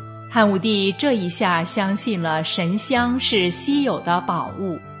汉武帝这一下相信了神香是稀有的宝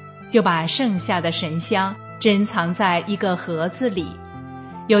物，就把剩下的神香珍藏在一个盒子里。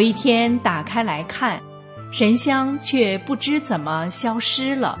有一天打开来看，神香却不知怎么消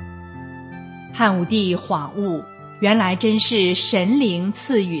失了。汉武帝恍悟，原来真是神灵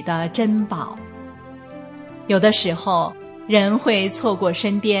赐予的珍宝。有的时候，人会错过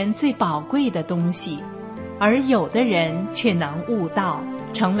身边最宝贵的东西，而有的人却能悟道，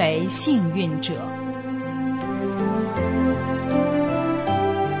成为幸运者。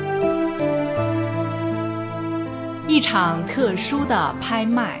一场特殊的拍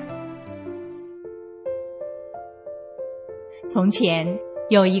卖。从前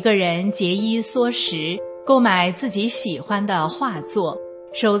有一个人节衣缩食，购买自己喜欢的画作，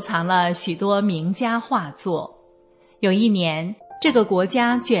收藏了许多名家画作。有一年，这个国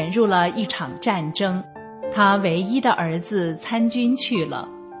家卷入了一场战争，他唯一的儿子参军去了。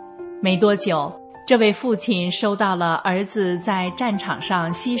没多久，这位父亲收到了儿子在战场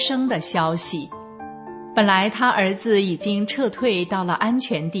上牺牲的消息。本来他儿子已经撤退到了安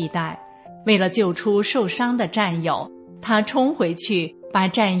全地带，为了救出受伤的战友，他冲回去把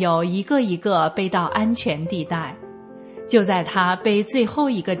战友一个一个背到安全地带。就在他背最后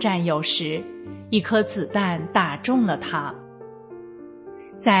一个战友时，一颗子弹打中了他。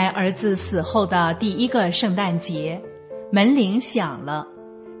在儿子死后的第1个圣诞节，门铃响了，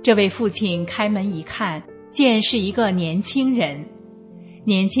这位父亲开门一看，见是一个年轻人。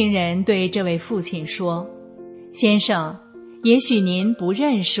年轻人对这位父亲说：“先生，也许您不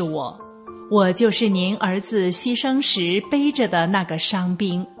认识我，我就是您儿子牺牲时背着的那个伤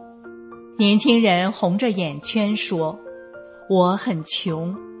兵。”年轻人红着眼圈说：“我很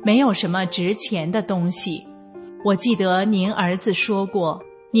穷，没有什么值钱的东西。我记得您儿子说过，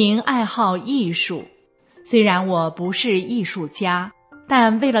您爱好艺术。虽然我不是艺术家，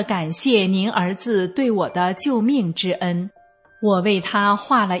但为了感谢您儿子对我的救命之恩，我为他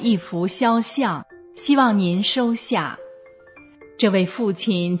画了一幅肖像，希望您收下。”这位父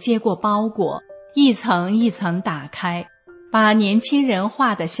亲接过包裹，一层一层打开，把年轻人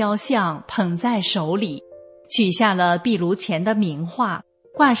画的肖像捧在手里，取下了壁炉前的名画，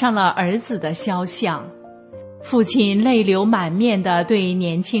挂上了儿子的肖像。父亲泪流满面地对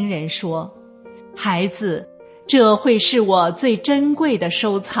年轻人说：“孩子，这会是我最珍贵的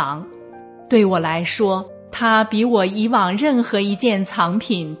收藏，对我来说，它比我以往任何一件藏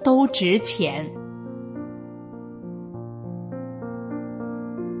品都值钱。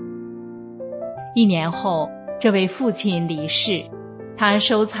”1年后，这位父亲离世，他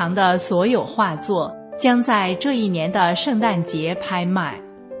收藏的所有画作将在这一年的圣诞节拍卖。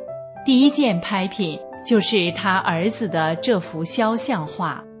第一件拍品就是他儿子的这幅肖像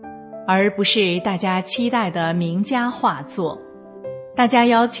画，而不是大家期待的名家画作。大家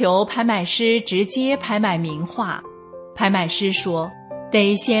要求拍卖师直接拍卖名画，拍卖师说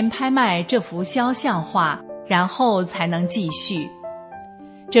得先拍卖这幅肖像画，然后才能继续。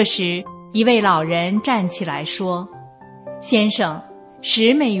这时一位老人站起来说：“先生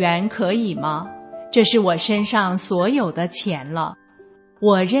，10美元可以吗？这是我身上所有的钱了。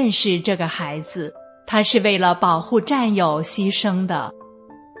我认识这个孩子，他是为了保护战友牺牲的。”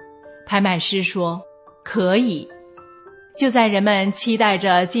拍卖师说：“可以。”就在人们期待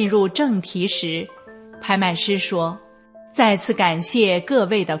着进入正题时，拍卖师说：“再次感谢各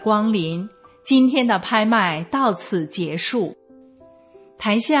位的光临，今天的拍卖到此结束。”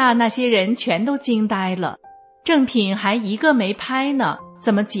台下那些人全都惊呆了，正品还一个没拍呢，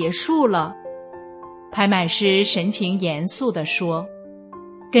怎么结束了？拍卖师神情严肃地说：“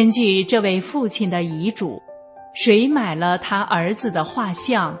根据这位父亲的遗嘱，谁买了他儿子的画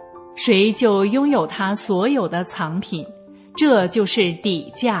像，谁就拥有他所有的藏品，这就是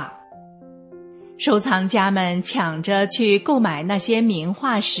底价。”收藏家们抢着去购买那些名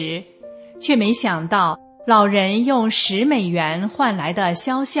画时，却没想到老人用10美元换来的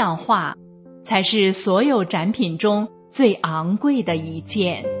肖像画，才是所有展品中最昂贵的一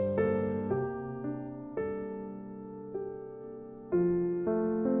件。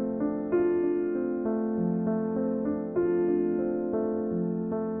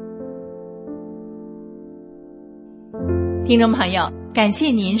听众朋友，感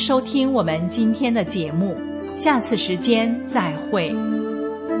谢您收听我们今天的节目，下次时间再会。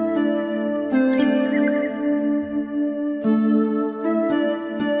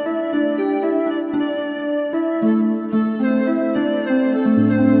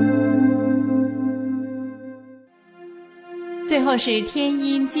最后是天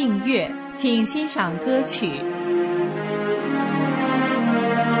音静乐，请欣赏歌曲。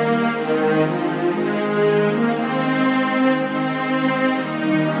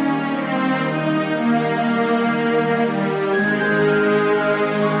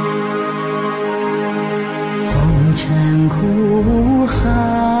红尘苦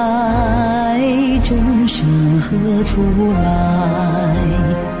海，众生何处来？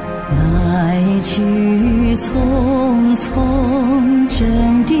来去匆匆，真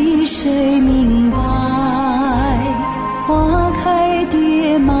谛谁明白？花开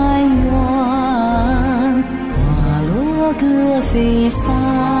蝶满园，花落各飞散。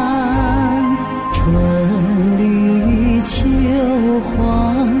春绿秋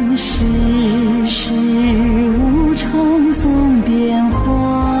黄，世事无常总变幻。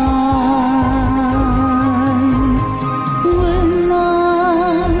问那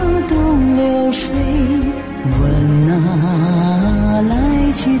东流水，问那来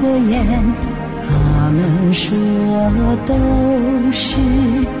去的雁，他们说都是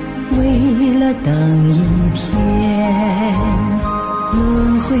为了等一天。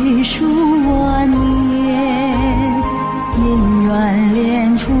轮回数万年，因缘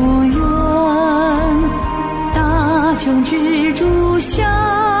连出缘，大穷之主下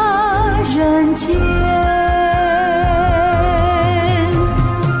人间。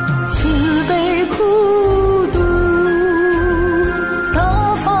慈悲苦度，大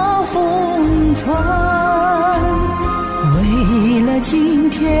法红传，为了今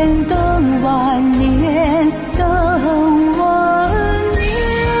天等万年，等万年，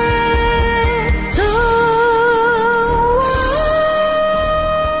等万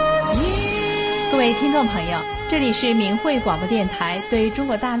年。各位听众朋友，这里是明慧广播电台对中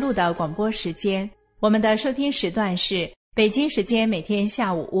国大陆的广播时间，我们的收听时段是北京时间每天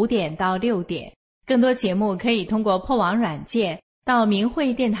下午5点到6点。更多节目可以通过破网软件到明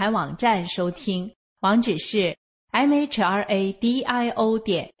慧电台网站收听，网址是 mhradio.org。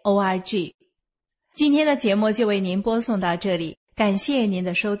今天的节目就为您播送到这里，感谢您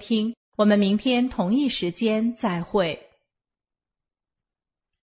的收听，我们明天同一时间再会。